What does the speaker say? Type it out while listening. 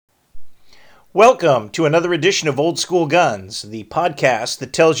Welcome to another edition of Old School Guns, the podcast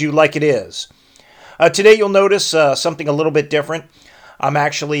that tells you like it is. Today you'll notice something a little bit different. I'm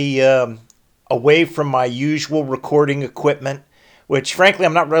actually away from my usual recording equipment, which frankly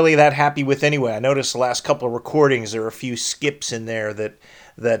I'm not really that happy with anyway. I noticed the last couple of recordings there are a few skips in there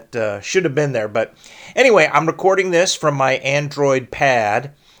that should have been there. But anyway, I'm recording this from my Android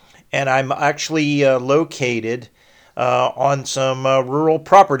pad, and I'm actually located on some rural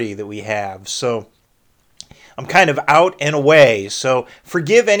property that we have. So I'm kind of out and away. So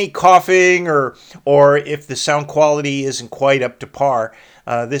forgive any coughing or if the sound quality isn't quite up to par.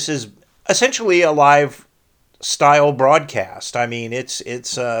 This is essentially a live style broadcast. I mean, it's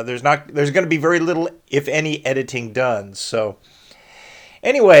there's going to be very little, if any, editing done. So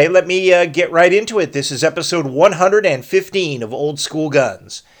anyway, let me get right into it. This is episode 115 of Old School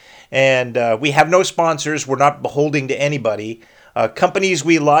Guns. And we have no sponsors. We're not beholden to anybody. Companies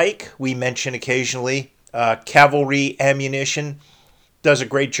we like, we mention occasionally. Cavalry Ammunition does a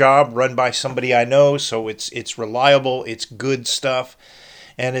great job, run by somebody I know, so it's reliable, it's good stuff.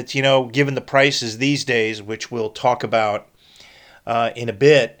 And it's, given the prices these days, which we'll talk about in a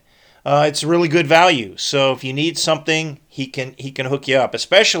bit, it's a really good value. So if you need something, he can hook you up,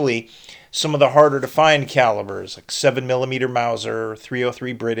 especially some of the harder to find calibers, like 7mm Mauser,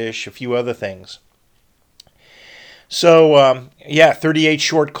 303 British, a few other things. So, 38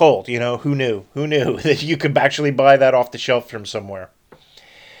 short Colt, who knew? Who knew that you could actually buy that off the shelf from somewhere?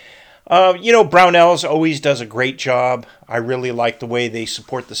 Brownells always does a great job. I really like the way they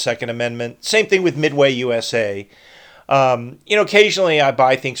support the Second Amendment. Same thing with Midway USA. Occasionally I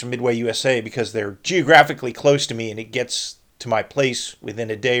buy things from Midway USA because they're geographically close to me and it gets to my place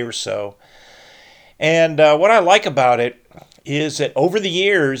within a day or so. And what I like about it is that over the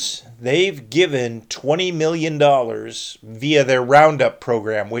years, they've given $20 million via their Roundup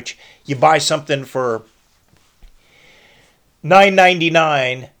program, which you buy something for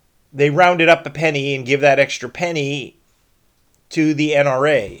 $9.99, they round it up a penny and give that extra penny to the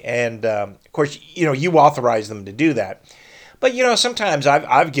NRA. And of course, you authorize them to do that. But sometimes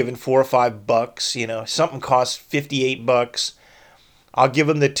I've given $4 or $5. Something costs $58. I'll give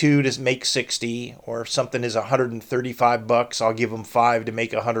them the 2 to make 60, or if something is $135, I'll give them 5 to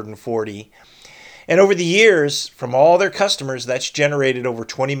make 140. And over the years, from all their customers, that's generated over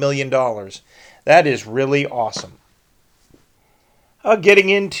 $20 million. That is really awesome. Getting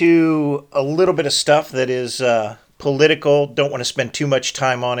into a little bit of stuff that is political. Don't want to spend too much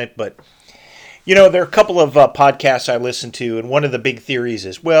time on it, but there are a couple of podcasts I listen to, and one of the big theories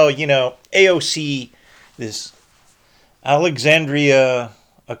is, AOC, this Alexandria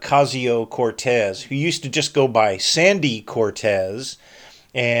Ocasio-Cortez, who used to just go by Sandy Cortez,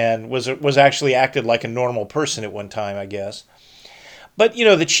 and was actually acted like a normal person at one time, I guess. But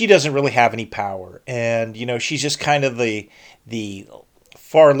that she doesn't really have any power, and she's just kind of the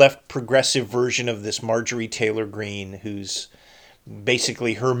far left progressive version of this Marjorie Taylor Greene, who's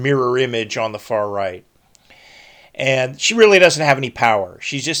basically her mirror image on the far right. And she really doesn't have any power.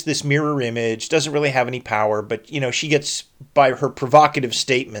 She's just this mirror image, doesn't really have any power, but she gets, by her provocative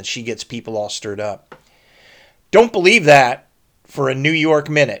statements, she gets people all stirred up. Don't believe that for a New York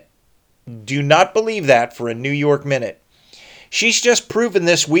minute. Do not believe that for a New York minute. She's just proven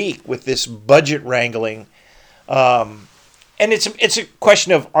this week with this budget wrangling. And it's a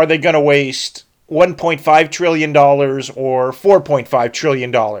question of, are they going to waste $1.5 trillion or $4.5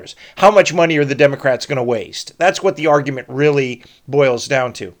 trillion? How much money are the Democrats going to waste? That's what the argument really boils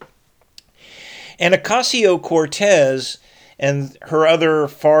down to. And Ocasio-Cortez and her other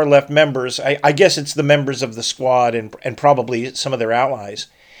far-left members, I guess it's the members of the squad and probably some of their allies,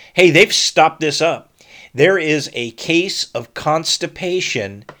 hey, they've stopped this up. There is a case of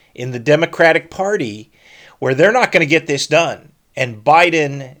constipation in the Democratic Party where they're not going to get this done. And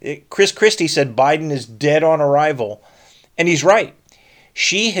Biden, Chris Christie said Biden is dead on arrival. And he's right.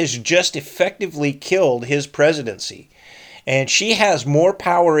 She has just effectively killed his presidency. And she has more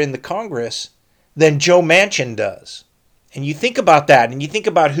power in the Congress than Joe Manchin does. And you think about that, and you think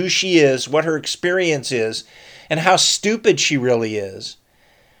about who she is, what her experience is, and how stupid she really is.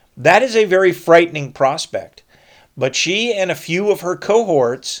 That is a very frightening prospect. But she and a few of her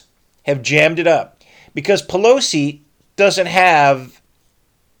cohorts have jammed it up. Because Pelosi doesn't have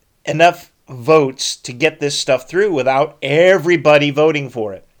enough votes to get this stuff through without everybody voting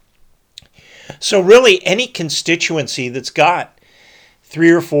for it. So really, any constituency that's got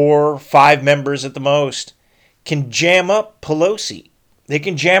 3 or 4 or 5 members at the most can jam up Pelosi. They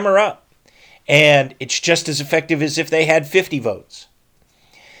can jam her up. And it's just as effective as if they had 50 votes.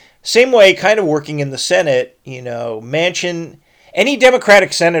 Same way, kind of working in the Senate, Manchin Any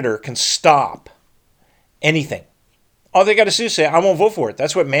Democratic senator can stop anything. All they got to do is say, I won't vote for it.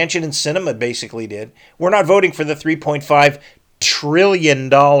 That's what Manchin and Sinema basically did. We're not voting for the $3.5 trillion,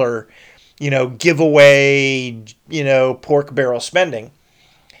 giveaway, pork barrel spending.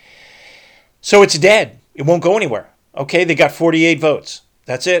 So it's dead. It won't go anywhere. Okay, they got 48 votes.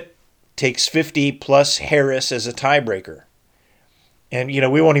 That's it. Takes 50 plus Harris as a tiebreaker. And,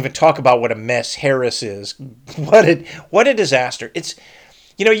 we won't even talk about what a mess Harris is. What a disaster. It's,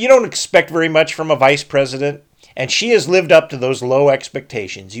 you don't expect very much from a vice president. And she has lived up to those low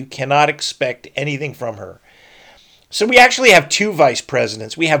expectations. You cannot expect anything from her. So we actually have two vice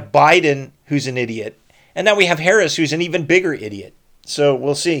presidents. We have Biden, who's an idiot. And now we have Harris, who's an even bigger idiot. So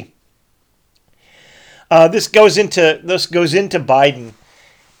we'll see. This goes into Biden.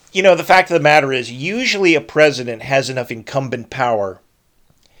 The fact of the matter is, usually a president has enough incumbent power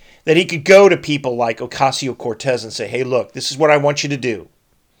that he could go to people like Ocasio-Cortez and say, hey, look, this is what I want you to do.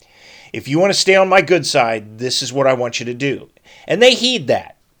 If you want to stay on my good side, this is what I want you to do. And they heed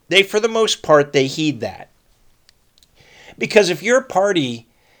that. For the most part, they heed that. Because if your party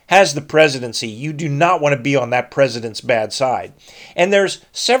has the presidency, you do not want to be on that president's bad side. And there's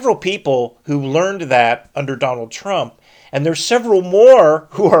several people who learned that under Donald Trump, and there's several more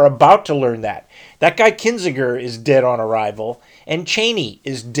who are about to learn that. That guy Kinzinger is dead on arrival, and Cheney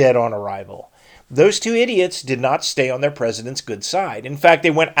is dead on arrival. Those two idiots did not stay on their president's good side. In fact, they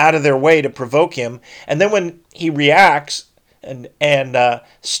went out of their way to provoke him, and then when he reacts and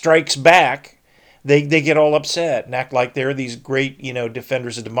strikes back, they get all upset and act like they're these great,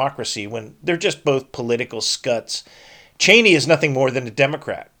 defenders of democracy when they're just both political scuts. Cheney is nothing more than a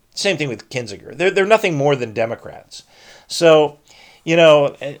Democrat. Same thing with Kinzinger. They're nothing more than Democrats. So,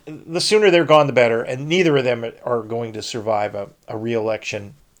 the sooner they're gone, the better, and neither of them are going to survive a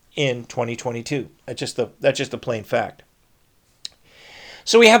re-election in 2022. That's just a plain fact.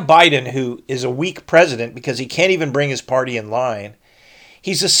 So we have Biden, who is a weak president because he can't even bring his party in line.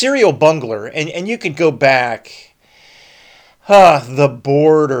 He's a serial bungler, and you could go back, the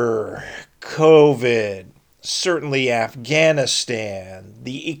border, COVID, certainly Afghanistan,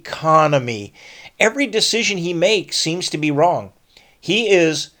 the economy. Every decision he makes seems to be wrong. He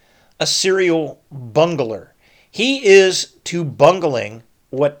is a serial bungler. He is to bungling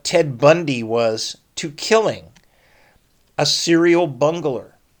what Ted Bundy was to killing. A serial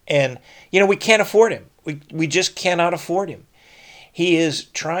bungler. And, we can't afford him. We just cannot afford him. He's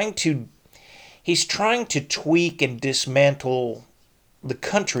trying to tweak and dismantle the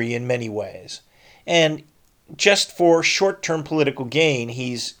country in many ways. And just for short-term political gain,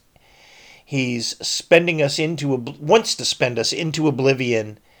 he's wants to spend us into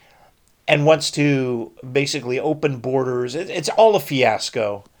oblivion and wants to basically open borders. It's all a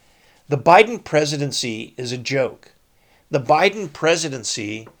fiasco. The Biden presidency is a joke. The Biden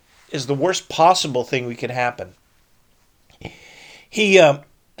presidency is the worst possible thing we could happen. He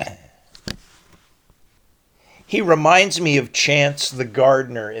reminds me of Chance the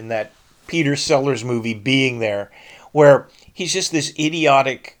gardener in that Peter Sellers movie, Being There, where he's just this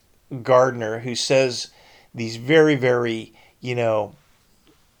idiotic gardener who says these very, very,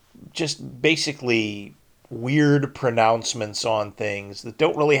 just basically weird pronouncements on things that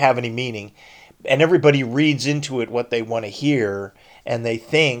don't really have any meaning. And everybody reads into it what they want to hear, and they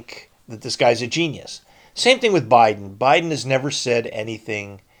think that this guy's a genius. Same thing with Biden. Biden has never said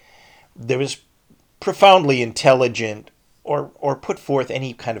anything that was profoundly intelligent or put forth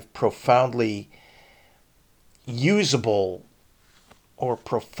any kind of profoundly usable or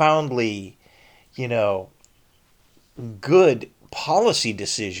profoundly, good policy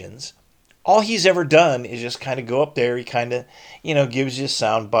decisions. All he's ever done is just kind of go up there. He kind of, gives you a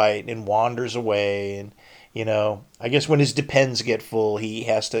soundbite and wanders away. And, I guess when his Depends get full, he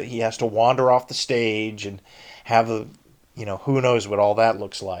has to wander off the stage and have who knows what all that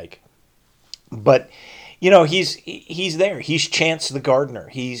looks like. But, he's there. He's Chance the gardener.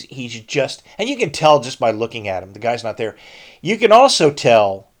 He's just, and you can tell just by looking at him. The guy's not there. You can also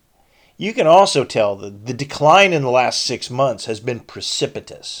tell that the decline in the last 6 months has been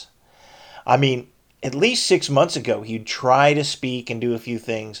precipitous. I mean, at least 6 months ago, he'd try to speak and do a few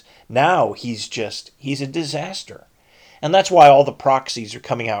things. Now he's a disaster. And that's why all the proxies are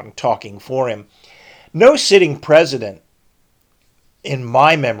coming out and talking for him. No sitting president, in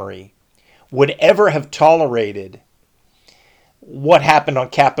my memory, would ever have tolerated what happened on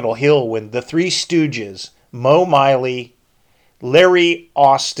Capitol Hill when the Three Stooges, Mo Miley, Larry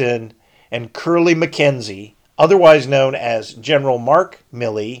Austin, and Curly McKenzie, otherwise known as General Mark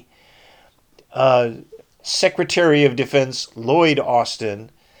Milley, Secretary of Defense Lloyd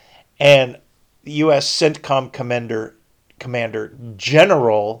Austin, and U.S. CENTCOM Commander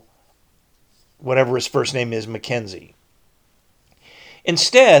General, whatever his first name is, McKenzie.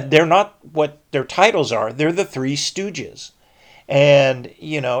 Instead, they're not what their titles are. They're the Three Stooges. And,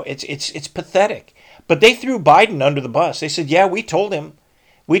 it's pathetic. But they threw Biden under the bus. They said, yeah, we told him.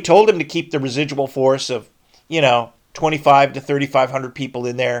 We told him to keep the residual force of, 25 to 3,500 people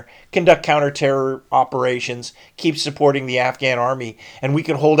in there, conduct counter-terror operations, keep supporting the Afghan army, and we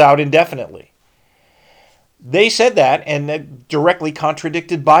could hold out indefinitely. They said that, and that directly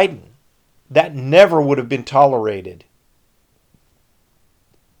contradicted Biden. That never would have been tolerated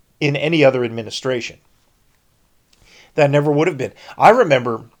in any other administration. That never would have been. I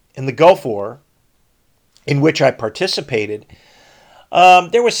remember in the Gulf War, in which I participated,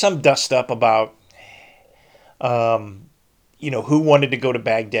 there was some dust up about, who wanted to go to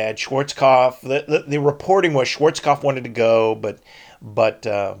Baghdad. Schwarzkopf. The reporting was Schwarzkopf wanted to go, but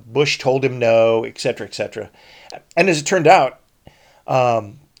Bush told him no, etc., etc. And as it turned out,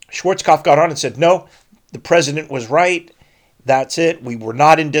 Schwarzkopf got on and said, no, the president was right. That's it. We were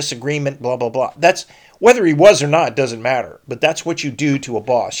not in disagreement, blah, blah, blah. That's whether he was or not doesn't matter. But that's what you do to a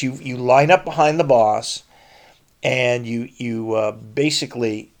boss. You line up behind the boss and you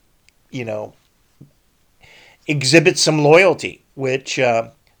basically, exhibit some loyalty, which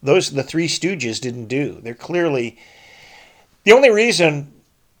the Three Stooges didn't do. They're clearly the only reason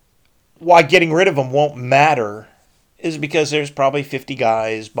why getting rid of them won't matter is because there's probably 50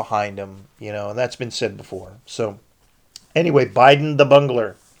 guys behind them, and that's been said before. So anyway, Biden the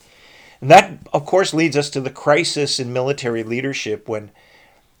bungler. And that, of course, leads us to the crisis in military leadership when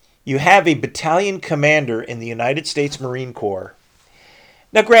you have a battalion commander in the United States Marine Corps.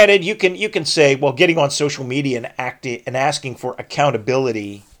 Now, granted, you can say, well, getting on social media and asking for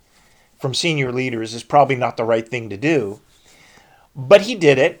accountability from senior leaders is probably not the right thing to do. But he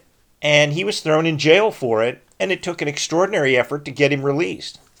did it, and he was thrown in jail for it, and it took an extraordinary effort to get him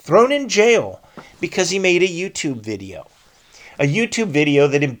released. Thrown in jail because he made a YouTube video. A YouTube video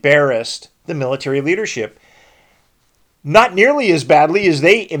that embarrassed the military leadership. Not nearly as badly as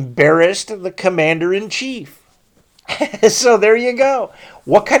they embarrassed the commander-in-chief. So there you go.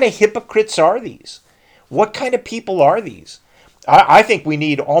 What kind of hypocrites are these? What kind of people are these? I think we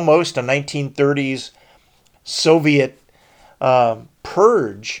need almost a 1930s Soviet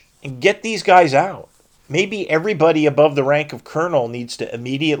purge and get these guys out. Maybe everybody above the rank of colonel needs to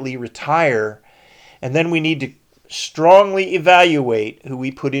immediately retire, and then we need to strongly evaluate who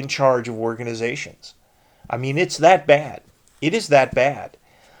we put in charge of organizations. I mean, it's that bad. It is that bad.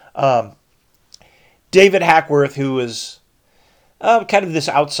 David Hackworth, who was kind of this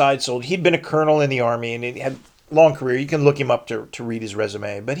outside soldier, he'd been a colonel in the Army and he had a long career. You can look him up to read his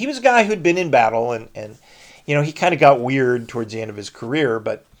resume. But he was a guy who'd been in battle and he kind of got weird towards the end of his career.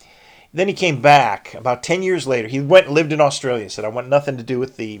 But then he came back about 10 years later. He went and lived in Australia, said, I want nothing to do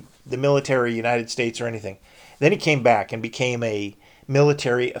with the military, United States or anything. Then he came back and became a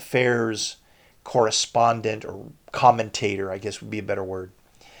military affairs correspondent or commentator, I guess would be a better word.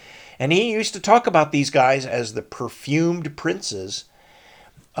 And he used to talk about these guys as the perfumed princes,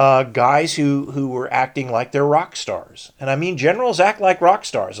 guys who were acting like they're rock stars. And I mean, generals act like rock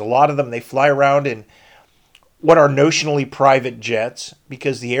stars. A lot of them, they fly around in what are notionally private jets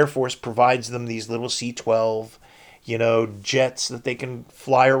because the Air Force provides them these little C-12, jets that they can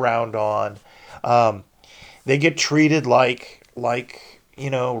fly around on. They get treated like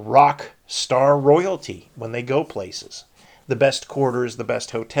rock star royalty when they go places. The best quarters, the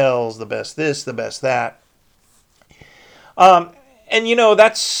best hotels, the best this, the best that. And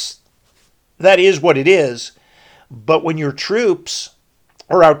that is what it is. But when your troops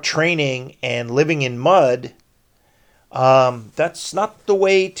are out training and living in mud, that's not the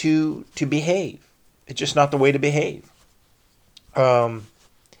way to behave. It's just not the way to behave. But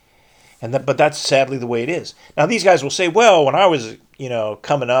that's sadly the way it is. Now these guys will say, well, when I was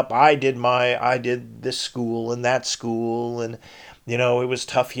coming up, I did this school and that school, and it was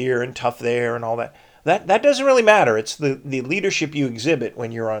tough here and tough there and all that. That doesn't really matter. It's the leadership you exhibit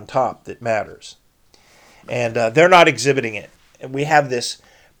when you're on top that matters. And they're not exhibiting it. And we have this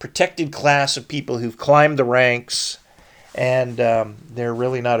protected class of people who've climbed the ranks, and they're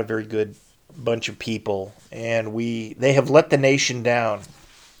really not a very good bunch of people. And they have let the nation down.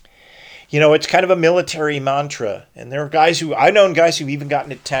 It's kind of a military mantra. And there are guys I've known guys who've even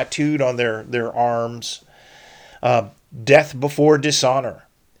gotten it tattooed on their arms. Death before dishonor.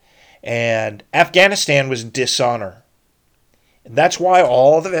 And Afghanistan was dishonor. And that's why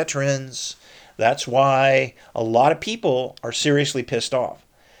all the veterans, that's why a lot of people are seriously pissed off.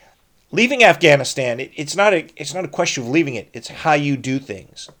 Leaving Afghanistan, it's not a question of leaving it. It's how you do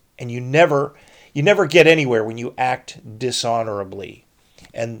things. And you never You never get anywhere when you act dishonorably.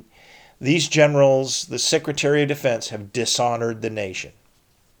 And these generals, the Secretary of Defense, have dishonored the nation.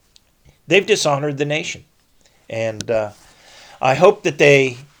 They've dishonored the nation. And I hope that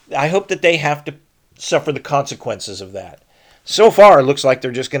they have to suffer the consequences of that. So far, it looks like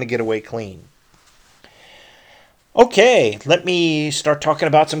they're just going to get away clean. Okay, let me start talking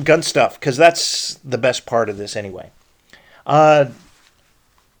about some gun stuff, because that's the best part of this anyway. I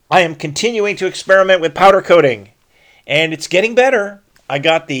am continuing to experiment with powder coating, and it's getting better. I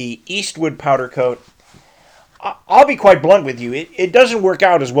got the Eastwood powder coat. I'll be quite blunt with you. It doesn't work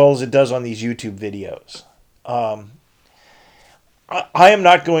out as well as it does on these YouTube videos. I am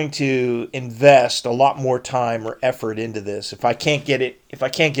not going to invest a lot more time or effort into this if I can't get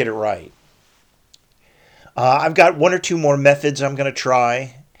it right. I've got one or two more methods I'm going to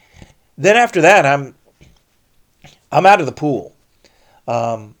try. Then after that, I'm out of the pool.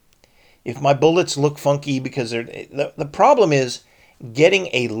 If my bullets look funky, because the problem is getting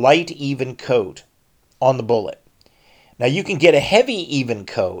a light, even coat on the bullet. Now you can get a heavy, even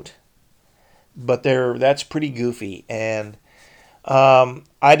coat, but that's pretty goofy. And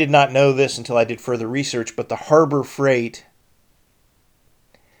I did not know this until I did further research, but the Harbor Freight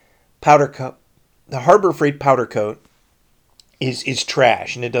powder coat. The Harbor Freight powder coat is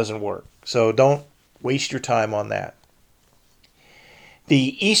trash, and it doesn't work. So don't waste your time on that.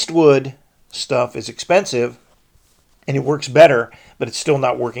 The Eastwood stuff is expensive, and it works better, but it's still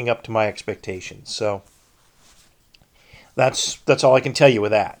not working up to my expectations. So that's all I can tell you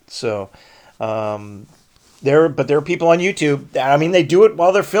with that. So there are people on YouTube. I mean, they do it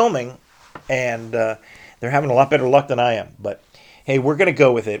while they're filming, and they're having a lot better luck than I am. But hey, we're going to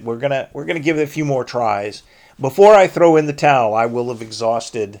go with it. We're going to give it a few more tries. Before I throw in the towel, I will have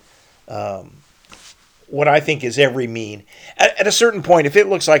exhausted what I think is every mean. At a certain point, if it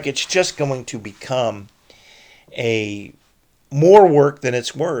looks like it's just going to become a more work than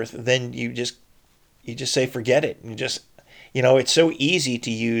it's worth, then you just say forget it. You just, it's so easy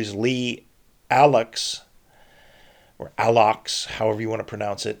to use Lee Alex or Alox, however you want to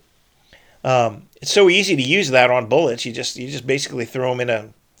pronounce it. It's so easy to use that on bullets. You just basically throw them in a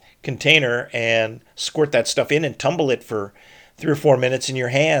container and squirt that stuff in and tumble it for 3 or 4 minutes in your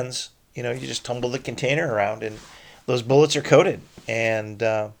hands. You just tumble the container around and those bullets are coated. And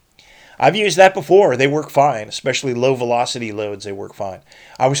I've used that before. They work fine, especially low velocity loads. They work fine.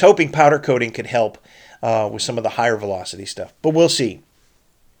 I was hoping powder coating could help with some of the higher velocity stuff, but we'll see.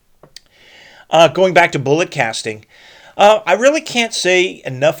 Going back to bullet casting, I really can't say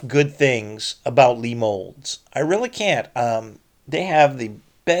enough good things about Lee molds. I really can't. They have the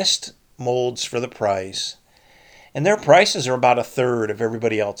best molds for the price, and their prices are about a third of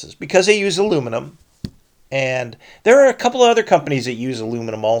everybody else's because they use aluminum. And there are a couple of other companies that use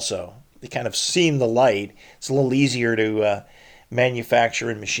aluminum also. They kind of seen the light. It's a little easier to manufacture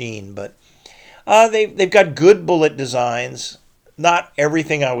and machine, but they've got good bullet designs. Not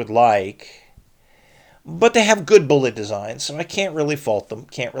everything I would like, but they have good bullet designs, so I can't really fault them.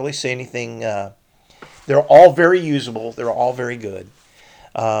 Can't really say anything. They're all very usable. They're all very good.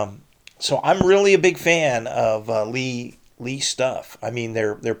 So I'm really a big fan of Lee stuff. I mean,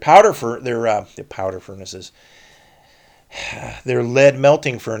 their powder furnaces. Their lead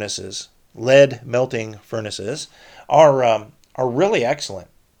melting furnaces are really excellent,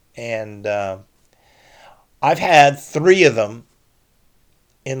 and I've had 3 of them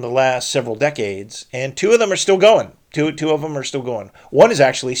in the last several decades, and 2 of them are still going. Two of them are still going. One is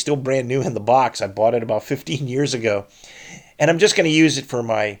actually still brand new in the box. I bought it about 15 years ago, and I'm just going to use it for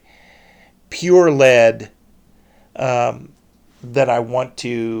my pure lead that I want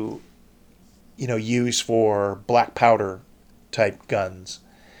to, use for black powder type guns,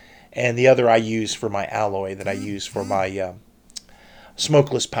 and the other I use for my alloy that I use for my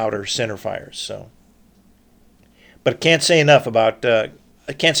smokeless powder centerfires. So, but I can't say enough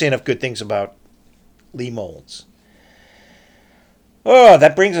good things about Lee molds. Oh,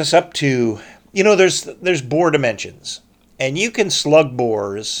 that brings us up to, there's bore dimensions, and you can slug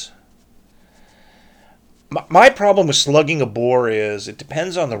bores. My problem with slugging a bore is it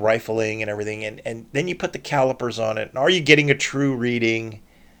depends on the rifling and everything, and then you put the calipers on it. And are you getting a true reading?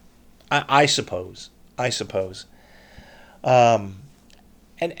 I suppose. And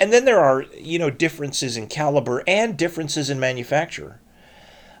then there are, differences in caliber and differences in manufacturer.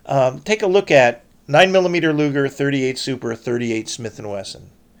 Take a look at 9mm Luger, 38 Super, 38 Smith & Wesson.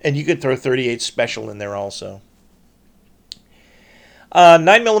 And you could throw 38 Special in there also.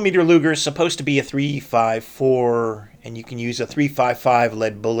 9mm Luger is supposed to be a 3.54, and you can use a 3.55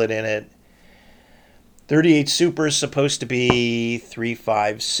 lead bullet in it. .38 Super is supposed to be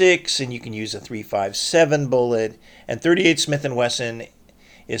 3.56, and you can use a 3.57 bullet. And .38 Smith & Wesson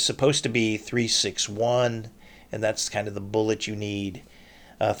is supposed to be 3.61, and that's kind of the bullet you need.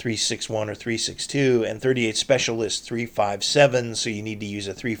 3.61 or 3.62, and .38 Special is 3.57, so you need to use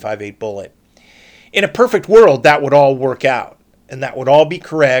a 3.58 bullet. In a perfect world, that would all work out, and that would all be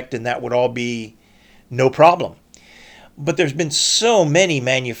correct, and that would all be no problem. But there's been so many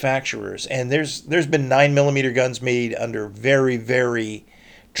manufacturers, and there's been 9mm guns made under very, very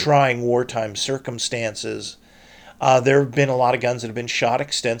trying wartime circumstances. There have been a lot of guns that have been shot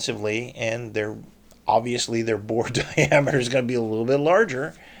extensively, and obviously their bore diameter is going to be a little bit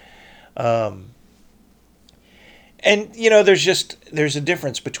larger. And, there's a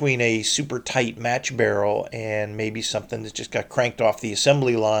difference between a super tight match barrel and maybe something that just got cranked off the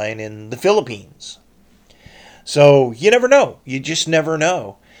assembly line in the Philippines. So you never know. You just never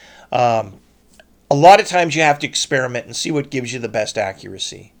know. A lot of times you have to experiment and see what gives you the best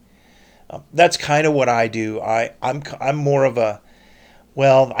accuracy. That's kind of what I do. I'm more of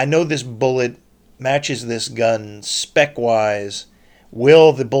I know this bullet matches this gun spec-wise.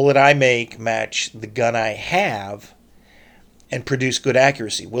 Will the bullet I make match the gun I have and produce good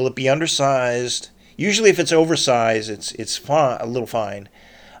accuracy? Will it be undersized? Usually if it's oversized, it's fine, a little fine.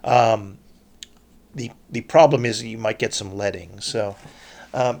 The problem is you might get some leading. So,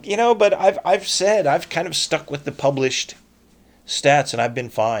 but I've kind of stuck with the published stats, and I've been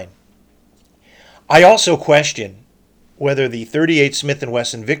fine. I also question whether the .38 Smith &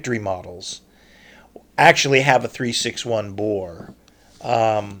 Wesson Victory models actually have a 3.61 bore.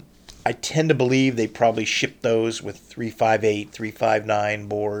 I tend to believe they probably ship those with 3.58, 3.59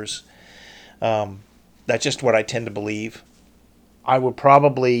 bores. That's just what I tend to believe. I'll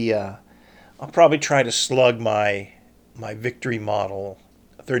probably try to slug my Victory model,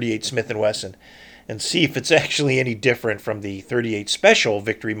 38 Smith & Wesson, and see if it's actually any different from the 38 Special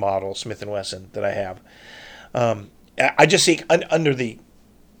Victory model Smith & Wesson that I have. I just think under the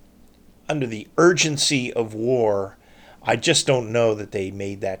urgency of war, I just don't know that they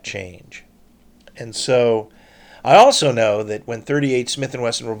made that change. And so I also know that when 38 Smith &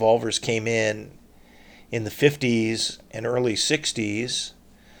 Wesson revolvers came in the 50s and early 60s,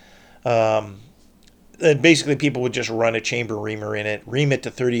 basically people would just run a chamber reamer in it, ream it to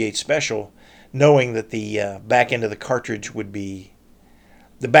 38 Special, knowing that the back end of the cartridge would be,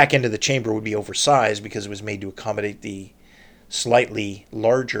 the back end of the chamber would be oversized because it was made to accommodate the slightly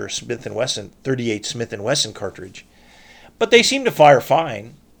larger Smith & Wesson, 38 Smith & Wesson cartridge. But they seem to fire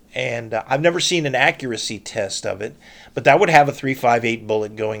fine, and I've never seen an accuracy test of it, but that would have a 3.58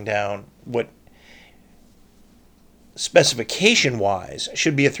 bullet going down what specification-wise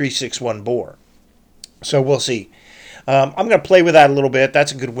should be a 3.61 bore. So we'll see. I'm going to play with that a little bit.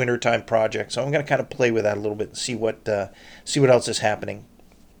 That's a good wintertime project, so I'm going to kind of play with that a little bit and see what else is happening.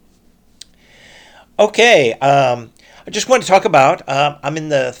 Okay, I just want to talk about, I'm in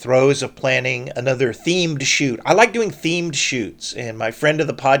the throes of planning another themed shoot. I like doing themed shoots, and my friend of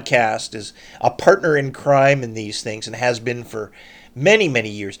the podcast is a partner in crime in these things and has been for many, many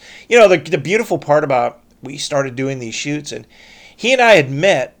years. The beautiful part about we started doing these shoots, and he and I had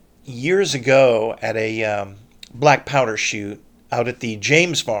met years ago at a black powder shoot out at the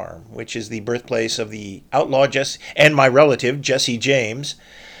James Farm, which is the birthplace of the outlaw Jesse and my relative Jesse James.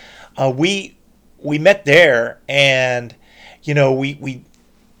 We met there, and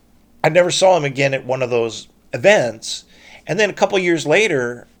I never saw him again at one of those events. And then a couple years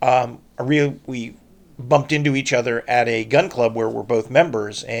later, we bumped into each other at a gun club where we're both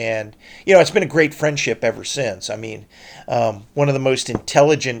members, and it's been a great friendship ever since. I mean, one of the most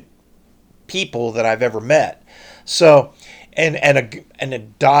intelligent people that I've ever met. So, and a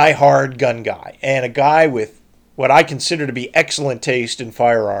die-hard gun guy, and a guy with what I consider to be excellent taste in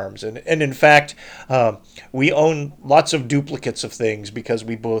firearms, and in fact, we own lots of duplicates of things because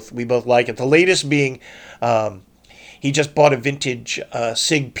we both like it. The latest being, he just bought a vintage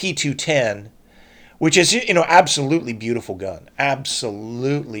Sig P210, which is absolutely beautiful gun, and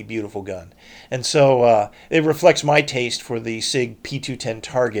so it reflects my taste for the Sig P210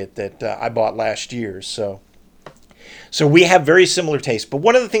 Target that I bought last year. So we have very similar tastes, but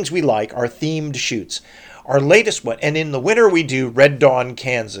one of the things we like are themed shoots. Our latest one, and in the winter we do Red Dawn,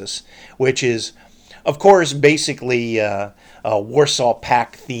 Kansas, which is, of course, basically Warsaw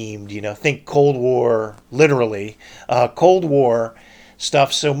Pact themed. Think Cold War, literally Cold War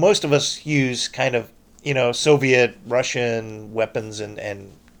stuff. So most of us use kind of Soviet, Russian weapons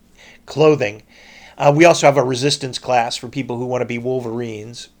and clothing. We also have a resistance class for people who want to be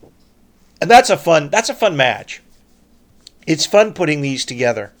Wolverines, and that's a fun match. It's fun putting these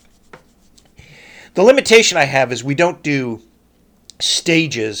together. The limitation I have is we don't do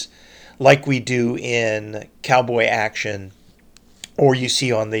stages like we do in cowboy action, or you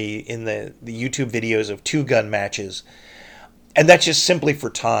see on the YouTube videos of two gun matches. And that's just simply for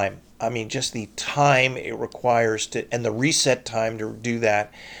time. I mean, just the time it requires to, and the reset time to do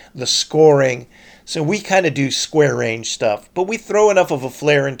that, the scoring. So we kind of do square range stuff, but we throw enough of a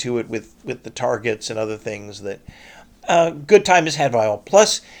flair into it with the targets and other things that good time is had by all.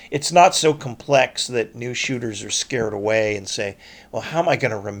 Plus, it's not so complex that new shooters are scared away and say, well, how am I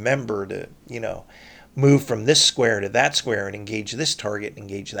going to remember to, move from this square to that square and engage this target,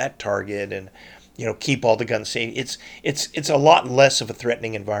 engage that target, and keep all the guns safe. It's a lot less of a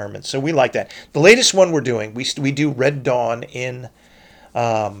threatening environment. So we like that. The latest one we're doing, we do Red Dawn in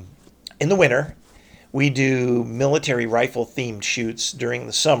the winter. We do military rifle themed shoots during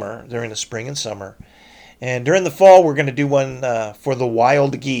the spring and summer. And during the fall, we're going to do one for the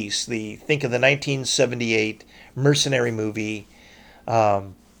Wild Geese. Think of the 1978 mercenary movie.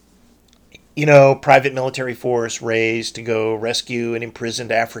 Private military force raised to go rescue an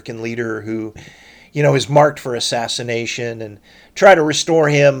imprisoned African leader who, is marked for assassination and try to restore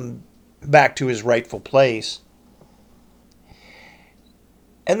him back to his rightful place.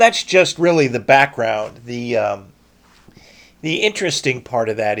 And that's just really the background. The interesting part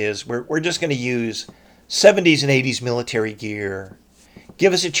of that is we're just going to use 70s and 80s military gear,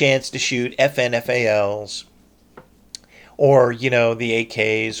 give us a chance to shoot FNFALs, or, the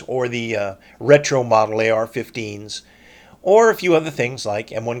AKs, or the retro model AR-15s, or a few other things like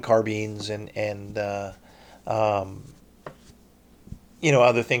M1 carbines and other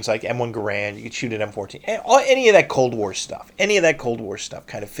things like M1 Garand. You could shoot an M14. Any of that Cold War stuff. Any of that Cold War stuff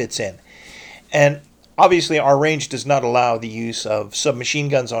kind of fits in. And obviously our range does not allow the use of submachine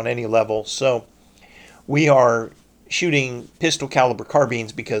guns on any level, so we are shooting pistol caliber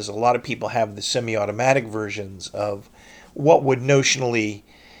carbines because a lot of people have the semi-automatic versions of what would notionally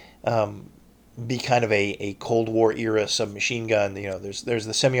be kind of a Cold War era submachine gun. There's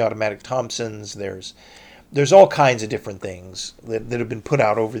the semi-automatic Thompsons. There's all kinds of different things that have been put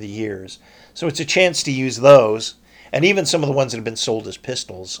out over the years. So it's a chance to use those, and even some of the ones that have been sold as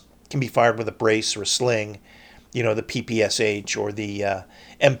pistols can be fired with a brace or a sling. The PPSH or the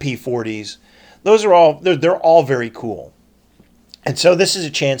MP40s. Those are all they're all very cool, and so this is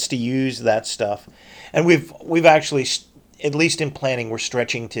a chance to use that stuff. And we've actually, at least in planning, we're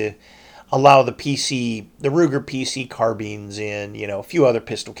stretching to allow the Ruger PC carbines in, a few other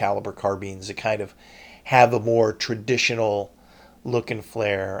pistol caliber carbines that kind of have a more traditional look and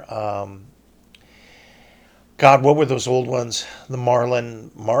flair. God, what were those old ones? The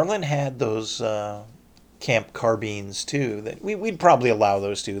Marlin. Marlin had those camp carbines too. That we'd probably allow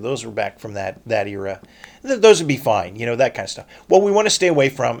those too. Those were back from that era. Those would be fine, that kind of stuff. What we want to stay away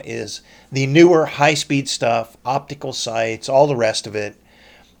from is the newer high-speed stuff, optical sights, all the rest of it.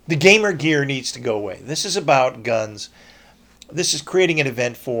 The gamer gear needs to go away. This is about guns. This is creating an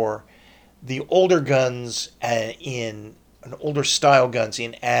event for the older guns older style guns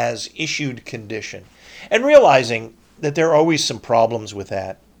in as issued condition, and realizing that there are always some problems with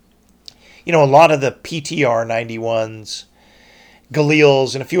that. A lot of the PTR 91s,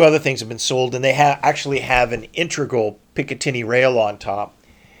 Galils, and a few other things have been sold, and they actually have an integral Picatinny rail on top.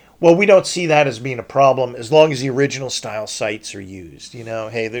 Well, we don't see that as being a problem as long as the original style sights are used.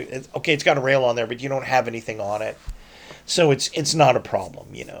 Hey, it's got a rail on there, but you don't have anything on it, so it's not a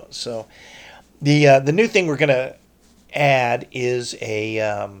problem. So the new thing we're going to add is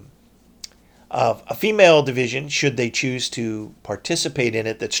a female division, should they choose to participate in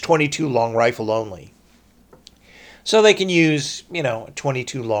it, that's 22 long rifle only. So they can use, a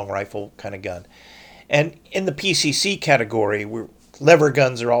 22 long rifle kind of gun. And in the PCC category, lever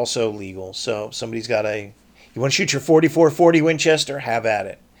guns are also legal. So if somebody's got you want to shoot your 44-40 Winchester, have at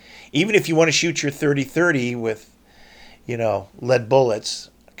it. Even if you want to shoot your 30-30 with, lead bullets,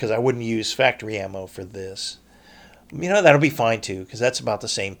 because I wouldn't use factory ammo for this, that'll be fine too, because that's about the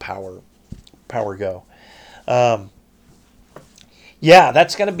same power go.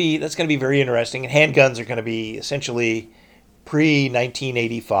 That's gonna be very interesting. And handguns are gonna be essentially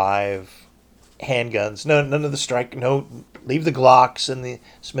pre-1985 handguns. None of the strike. No, leave the Glocks and the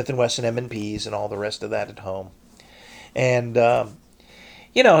Smith & Wesson M&Ps and all the rest of that at home. And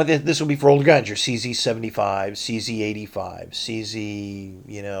this will be for older guns. Your CZ75, CZ85,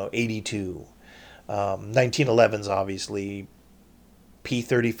 CZ 82, 1911s obviously.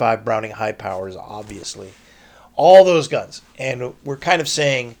 P35 Browning high powers, obviously. All those guns. And we're kind of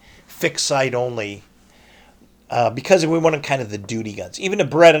saying fixed sight only because we want kind of the duty guns. Even a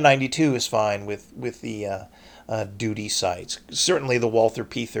Beretta 92 is fine with the duty sights. Certainly the Walther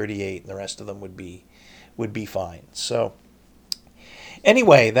P38 and the rest of them would be fine. So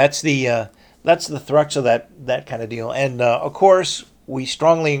anyway, that's the thrust of that kind of deal. And of course, we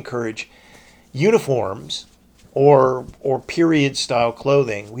strongly encourage uniforms or period style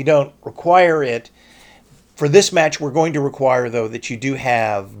clothing. We don't require it. For this match, we're going to require, though, that you do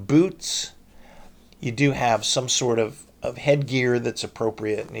have boots, you do have some sort of headgear that's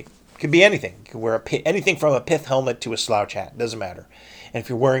appropriate. And it could be anything. You can wear anything from a pith helmet to a slouch hat. Doesn't matter. And if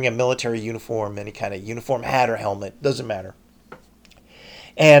you're wearing a military uniform, any kind of uniform hat or helmet, doesn't matter.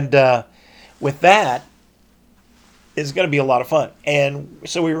 And with that, it's going to be a lot of fun. And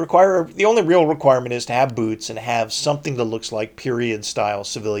so we require, the only real requirement is to have boots and have something that looks like period style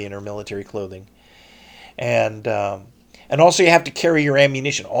civilian or military clothing. And also you have to carry your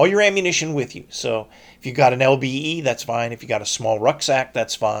ammunition, all your ammunition with you. So if you've got an LBE, that's fine. If you've got a small rucksack,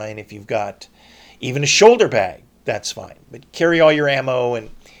 that's fine. If you've got even a shoulder bag, that's fine. But carry all your ammo, and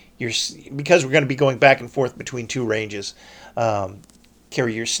because we're going to be going back and forth between two ranges,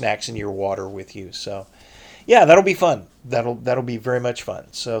 carry your snacks and your water with you. So yeah, that'll be fun. That'll be very much fun.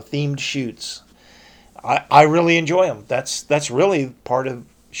 So themed shoots, I really enjoy them. That's really part of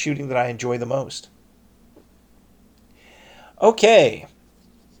shooting that I enjoy the most. Okay.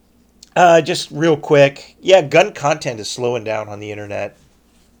 Just real quick. Yeah, gun content is slowing down on the internet.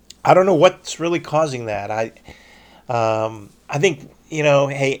 I don't know what's really causing that. I think,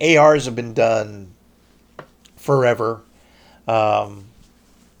 hey, ARs have been done forever. I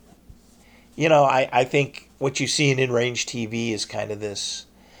think what you see in in-range TV is kind of this,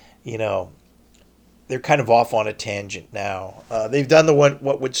 they're kind of off on a tangent now. They've done the one,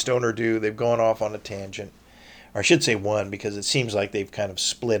 what would Stoner do? They've gone off on a tangent. Or I should say one, because it seems like they've kind of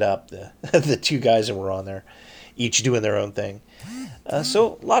split up the the two guys that were on there, each doing their own thing.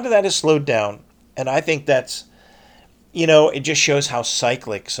 So a lot of that is slowed down. And I think that's, it just shows how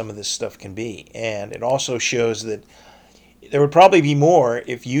cyclic some of this stuff can be. And it also shows that there would probably be more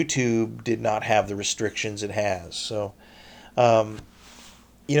if YouTube did not have the restrictions it has. So,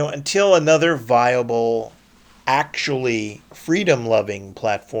 until another viable, actually freedom-loving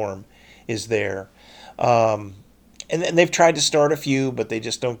platform is there, and they've tried to start a few, but they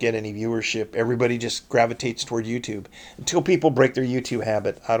just don't get any viewership. Everybody just gravitates toward YouTube. Until people break their YouTube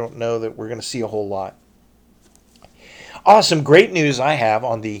habit, I don't know that we're going to see a whole lot. Awesome, great news I have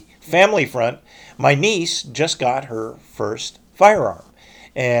on the family front. My niece just got her first firearm,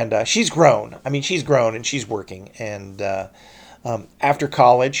 and she's grown. I mean, she's grown and she's working. And after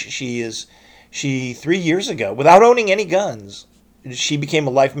college, she 3 years ago, without owning any guns, she became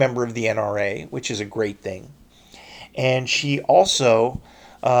a life member of the NRA, which is a great thing. And she also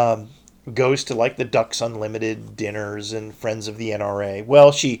goes to like the Ducks Unlimited dinners and Friends of the NRA.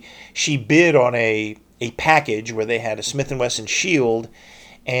 Well, she bid on a package where they had a Smith & Wesson Shield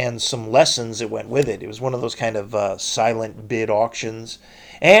and some lessons that went with it. It was one of those kind of silent bid auctions.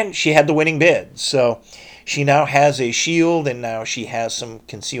 And she had the winning bid. So she now has a shield, and now she has some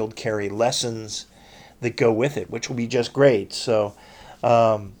concealed carry lessons that go with it, which will be just great. So,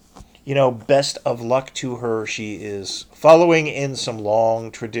 best of luck to her. She is following in some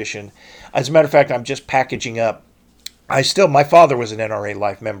long tradition. As a matter of fact, I'm just packaging up. My father was an NRA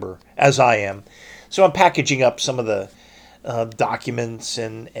life member, as I am. So I'm packaging up some of the documents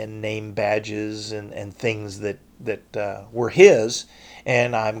and name badges and things that were his,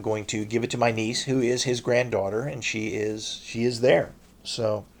 and I'm going to give it to my niece, who is his granddaughter, and she is there.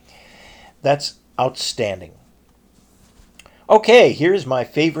 So that's outstanding. Okay, here's my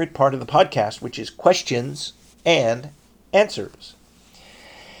favorite part of the podcast, which is questions and answers.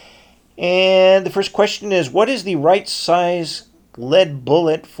 And the first question is, what is the right size lead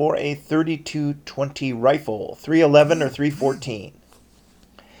bullet for a .32-20 rifle, 311 or 314?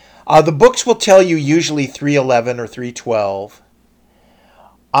 The books will tell you usually 311 or 312.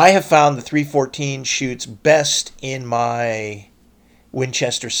 I have found the 314 shoots best in my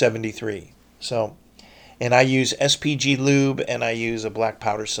Winchester 73. So, and I use SPG lube and I use a black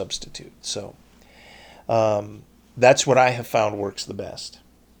powder substitute. So that's what I have found works the best.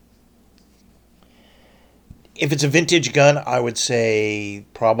 If it's a vintage gun, I would say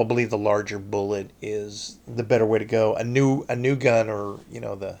probably the larger bullet is the better way to go. A new gun, or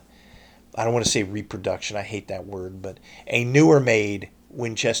I don't want to say reproduction, I hate that word, but a newer made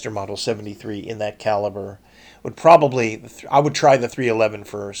Winchester Model 73 in that caliber would probably, I would try the 311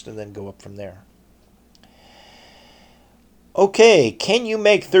 first and then go up from there. Okay, can you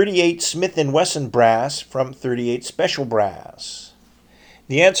make 38 Smith & Wesson brass from 38 special brass?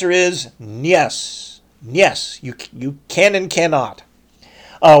 The answer is yes. Yes, you can and cannot.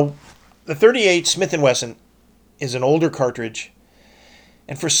 Uh, the 38 Smith & Wesson is an older cartridge,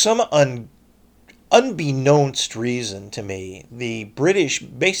 and for some unbeknownst reason to me, the British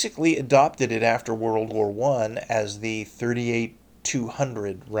basically adopted it after World War One as the 38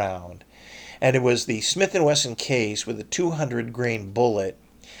 200 round. And it was the Smith & Wesson case with a 200 grain bullet,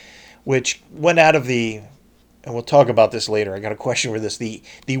 which went out of the, and we'll talk about this later. I got a question for this. The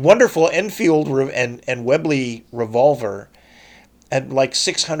wonderful Enfield and Webley revolver at like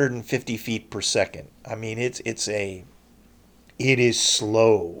 650 feet per second. I mean, it is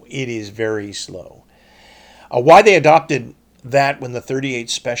slow. It is very slow. Why they adopted that when the 38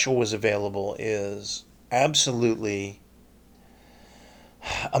 Special was available is absolutely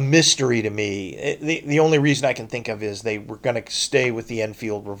a mystery to me. The only reason I can think of is they were going to stay with the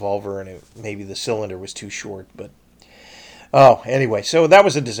Enfield revolver, and maybe the cylinder was too short. But anyway, so that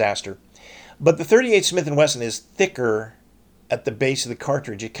was a disaster. But the 38 Smith & Wesson is thicker at the base of the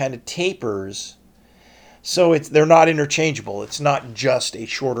cartridge. It kind of tapers, so they're not interchangeable. It's not just a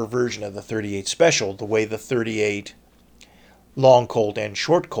shorter version of the 38 Special, the way the 38 Long Colt and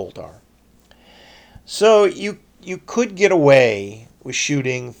Short Colt are. So you could get away with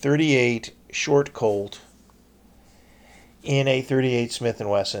shooting 38 Short Colt in a 38 Smith &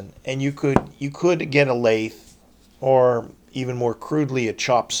 Wesson, and you could get a lathe, or even more crudely a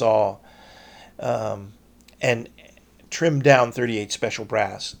chop saw, and trim down 38 Special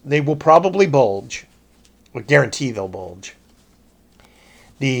brass. They will probably bulge. I guarantee they'll bulge.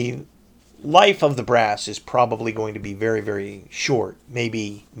 The life of the brass is probably going to be very, very short,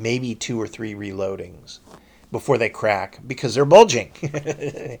 maybe 2 or 3 reloadings before they crack because they're bulging.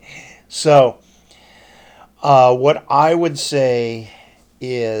 So what I would say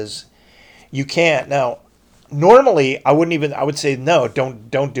is you can't. Now, normally I would say no,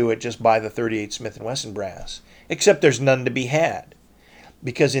 don't do it, just buy the 38 Smith & Wesson brass, except there's none to be had.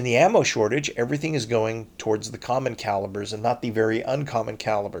 Because in the ammo shortage, everything is going towards the common calibers and not the very uncommon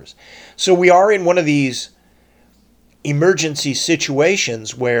calibers. So we are in one of these emergency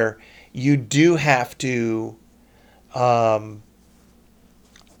situations where you do have to,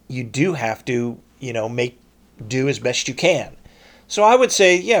 make do as best you can. So I would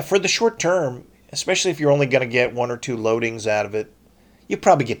say, yeah, for the short term, especially if you're only going to get 1 or 2 loadings out of it, you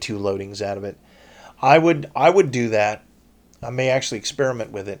probably get 2 loadings out of it. I would do that. I may actually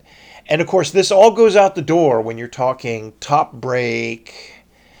experiment with it. And of course, this all goes out the door when you're talking top break,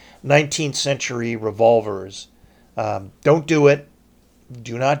 19th century revolvers. Don't do it.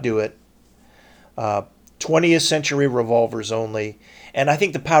 Do not do it. 20th century revolvers only. And I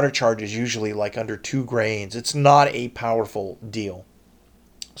think the powder charge is usually like under 2 grains. It's not a powerful deal.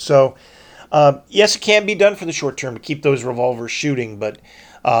 So, yes, it can be done for the short term to keep those revolvers shooting, but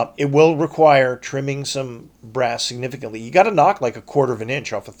it will require trimming some brass significantly. You got to knock like 1/4 of an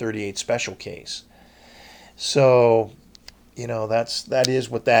inch off a 38 Special case. So, that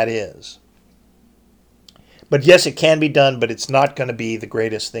is what that is. But yes, it can be done, but it's not going to be the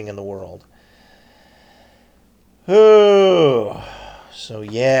greatest thing in the world. Oh, so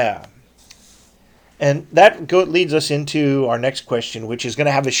yeah. And that leads us into our next question, which is going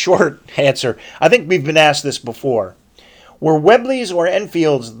to have a short answer. I think we've been asked this before. Were Webleys or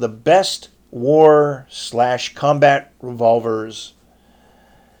Enfields the best war/combat revolvers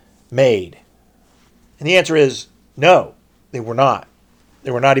made? And the answer is no, they were not. They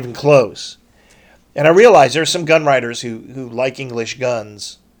were not even close. And I realize there are some gun writers who like English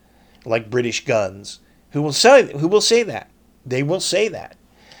guns, like British guns, who will say that. They will say that.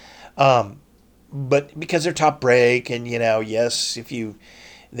 But because they're top break, and yes,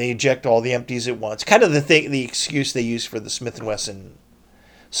 they eject all the empties at once. Kind of the excuse they use for the Smith & Wesson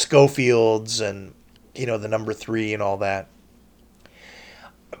Schofields and the number 3 and all that.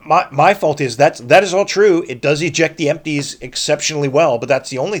 My fault is that is all true. It does eject the empties exceptionally well, but that's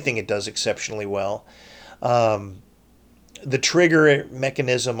the only thing it does exceptionally well. The trigger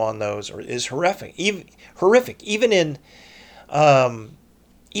mechanism on those is horrific. Even in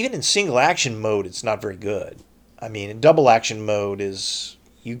single action mode, it's not very good. I mean, in double action mode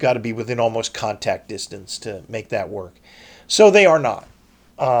you got to be within almost contact distance to make that work. So they are not.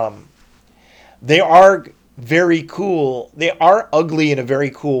 They are very cool. They are ugly in a very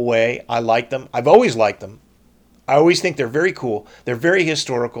cool way. I like them. I've always liked them. I always think they're very cool. They're very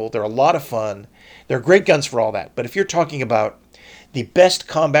historical. They're a lot of fun. They're great guns for all that. But if you're talking about the best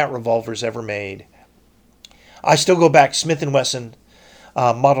combat revolvers ever made, I still go back Smith & Wesson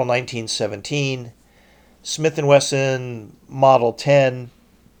Model 1917, Smith & Wesson Model 10,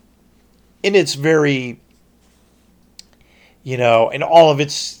 in its very in all of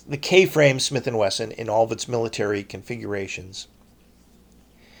its the K-frame Smith and Wesson in all of its military configurations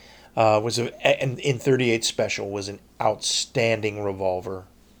was in 38 Special was an outstanding revolver.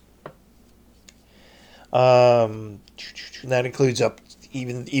 That includes up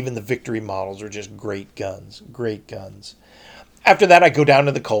even the Victory models are just great guns, great guns. After that, I go down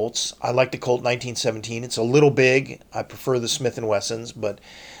to the Colts. I like the Colt 1917. It's a little big. I prefer the Smith and Wessons, but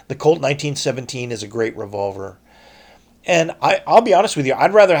the Colt 1917 is a great revolver. And I'll be honest with you,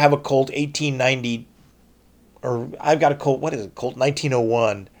 I'd rather have a Colt 1890, or I've got a Colt, what is it, Colt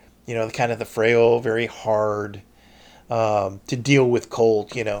 1901, kind of the frail, very hard to deal with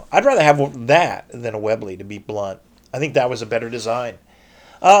Colt, I'd rather have that than a Webley, to be blunt. I think that was a better design.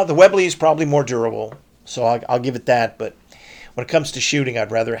 The Webley is probably more durable, so I'll give it that, but when it comes to shooting, I'd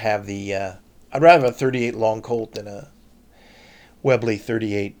rather have a 38 long Colt than a Webley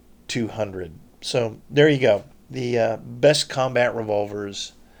 38 200. So there you go. The best combat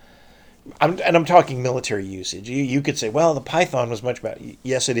revolvers. I'm talking military usage. You could say, well, the Python was much better.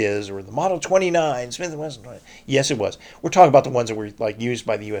 Yes, it is. Or the Model 29, Smith & Wesson. Yes, it was. We're talking about the ones that were used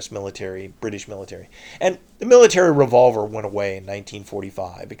by the U.S. military, British military. And the military revolver went away in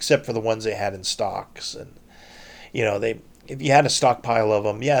 1945, except for the ones they had in stocks. And, if you had a stockpile of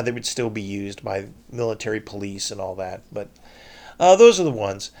them, they would still be used by military police and all that. But those are the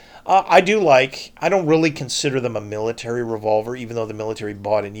ones. I don't really consider them a military revolver, even though the military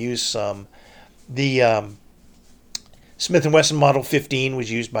bought and used some. The Smith & Wesson Model 15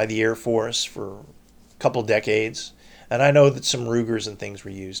 was used by the Air Force for a couple decades. And I know that some Rugers and things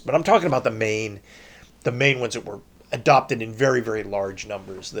were used. But I'm talking about the main ones that were adopted in very, very large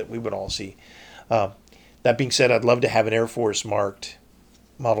numbers that we would all see. That being said, I'd love to have an Air Force marked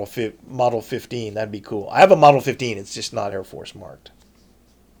Model 15. That'd be cool. I have a Model 15. It's just not Air Force marked.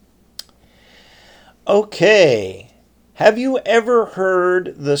 Okay. Have you ever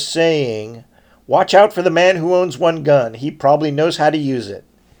heard the saying, watch out for the man who owns one gun. He probably knows how to use it.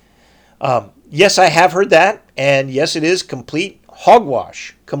 Yes, I have heard that. And yes, it is complete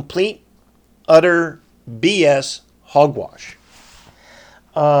hogwash. Complete, utter BS hogwash.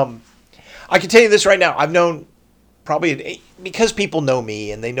 I can tell you this right now. I've known probably, because people know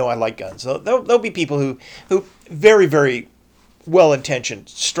me and they know I like guns, so there'll be people who very, very well-intentioned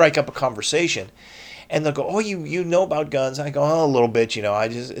strike up a conversation. And they'll go, oh, you know about guns? I go, oh, a little bit,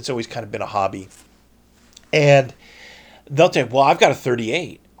 it's always kind of been a hobby. And they'll say, well, I've got a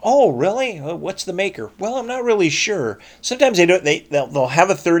 38. Oh, really? What's the maker? Well, I'm not really sure. Sometimes they'll have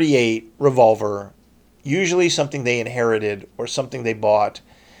a 38 revolver, usually something they inherited or something they bought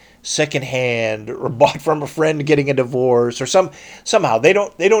secondhand or bought from a friend getting a divorce or somehow they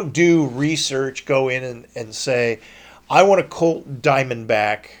don't do research, go in and say, I want a Colt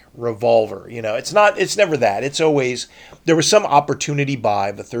Diamondback revolver. It's never that. It's always, there was some opportunity buy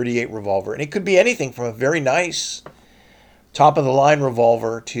of a 38 revolver, and it could be anything from a very nice top of the line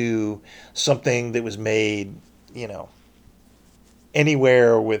revolver to something that was made,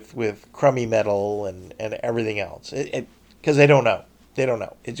 anywhere with crummy metal and everything else. Because they don't know. They don't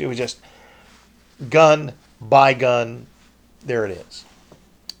know. It was just gun, buy gun, there it is.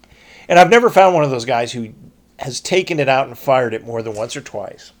 And I've never found one of those guys who has taken it out and fired it more than once or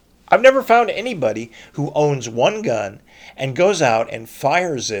twice. I've never found anybody who owns one gun and goes out and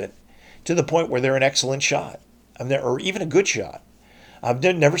fires it to the point where they're an excellent shot, or even a good shot. I've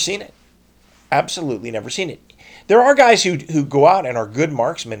never seen it. Absolutely never seen it. There are guys who go out and are good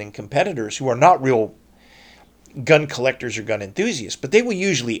marksmen and competitors who are not real gun collectors or gun enthusiasts, but they will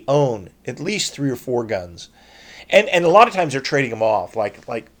usually own at least 3 or 4 guns. And a lot of times they're trading them off,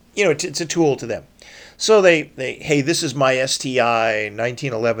 it's a tool to them. So they hey, this is my STI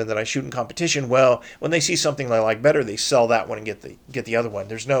 1911 that I shoot in competition. Well, when they see something they like better, they sell that one and get the other one.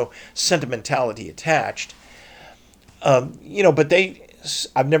 There's no sentimentality attached. But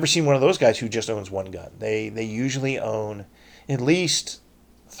I've never seen one of those guys who just owns one gun. They usually own at least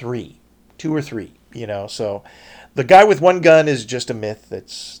 3, 2 or 3. So the guy with one gun is just a myth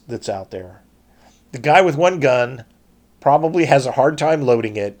that's out there. The guy with one gun probably has a hard time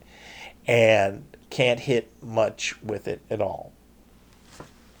loading it and can't hit much with it at all.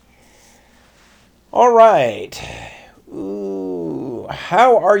 All right. Ooh,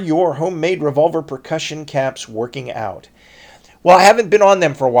 how are your homemade revolver percussion caps working out? Well, I haven't been on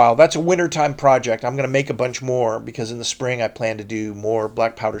them for a while. That's a wintertime project. I'm going to make a bunch more because in the spring I plan to do more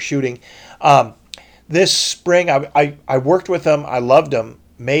black powder shooting. This spring, I worked with them. I loved them,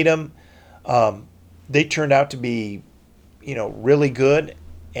 made them. They turned out to be, really good.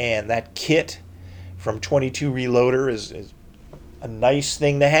 And that kit from 22 Reloader is a nice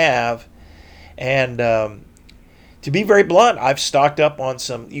thing to have. And To be very blunt, I've stocked up on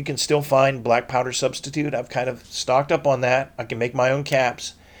some. You can still find black powder substitute. I've kind of stocked up on that. I can make my own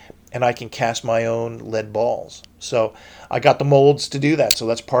caps, and I can cast my own lead balls. So I got the molds to do that. So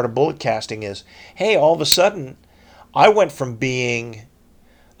that's part of bullet casting is, hey, all of a sudden, I went from being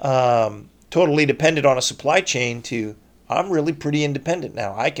totally dependent on a supply chain to I'm really pretty independent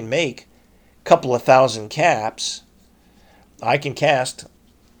now. I can make a couple of thousand caps. I can cast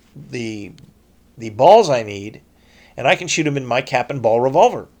the balls I need, and I can shoot them in my cap and ball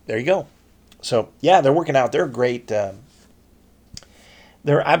revolver. There you go. So yeah, they're working out. They're great. They're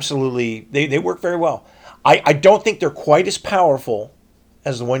absolutely they work very well. I don't think they're quite as powerful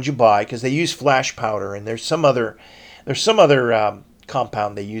as the ones you buy because they use flash powder, and there's some other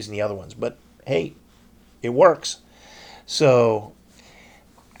compound they use in the other ones. But hey, it works. So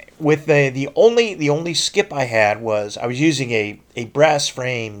with the only skip I had was I was using a brass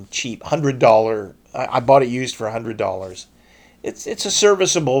frame cheap $100. I bought it used for $100. It's a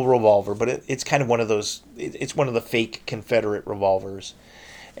serviceable revolver, but it's kind of one of those. It's one of the fake Confederate revolvers,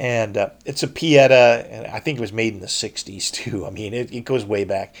 and it's a Pieta, and I think it was made in the '60s too. I mean, it goes way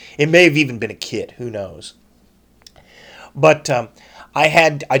back. It may have even been a kit. Who knows? But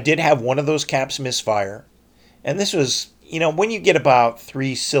I did have one of those caps misfire, and this was, when you get about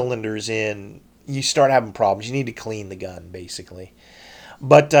 3 cylinders in, you start having problems. You need to clean the gun, basically.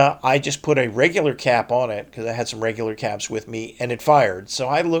 But I just put a regular cap on it because I had some regular caps with me, and it fired. So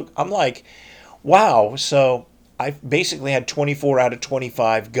I'm like, wow. So I basically had 24 out of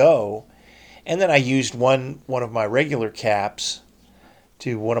 25 go, and then I used one of my regular caps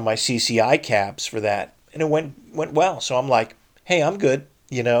to one of my CCI caps for that, and it went well. So I'm like, hey, I'm good.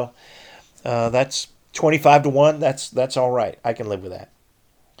 That's 25 to 1. That's all right. I can live with that.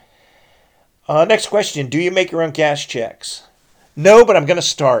 Next question: do you make your own gas checks? No, but I'm going to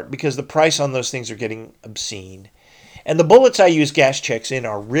start because the price on those things are getting obscene. And the bullets I use gas checks in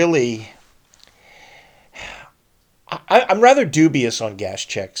are really... I'm rather dubious on gas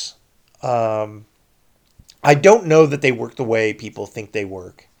checks. I don't know that they work the way people think they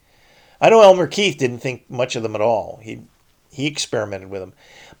work. I know Elmer Keith didn't think much of them at all. He experimented with them.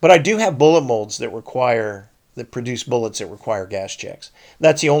 But I do have bullet molds that produce bullets that require gas checks.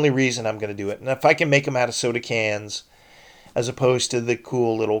 That's the only reason I'm going to do it. And if I can make them out of soda cans as opposed to the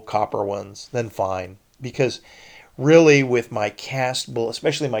cool little copper ones, then fine. Because really with my cast bullet,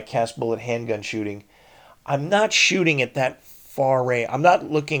 especially my cast bullet handgun shooting, I'm not shooting at that far range. I'm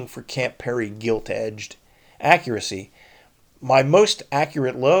not looking for Camp Perry gilt-edged accuracy. My most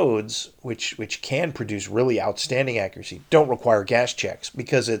accurate loads, which can produce really outstanding accuracy, don't require gas checks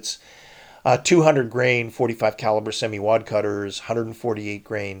because it's 200 grain 45 caliber semi-wad cutters, 148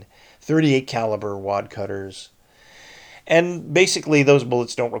 grain 38 caliber wad cutters. And basically, those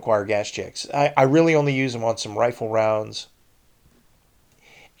bullets don't require gas checks. I really only use them on some rifle rounds.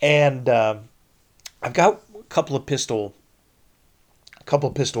 And I've got a couple of pistol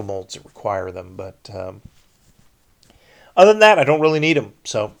molds that require them. But other than that, I don't really need them.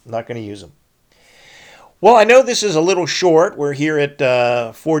 So I'm not going to use them. Well, I know this is a little short. We're here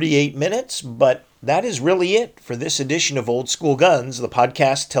at 48 minutes, but that is really it for this edition of Old School Guns. The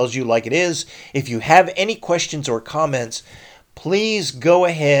podcast tells you like it is. If you have any questions or comments, please go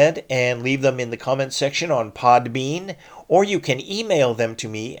ahead and leave them in the comment section on Podbean, or you can email them to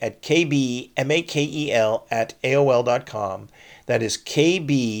me at kbmakel@aol.com. That is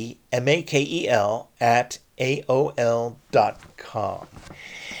kbmakel@aol.com.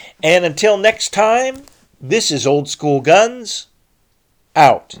 And until next time, this is Old School Guns,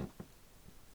 out.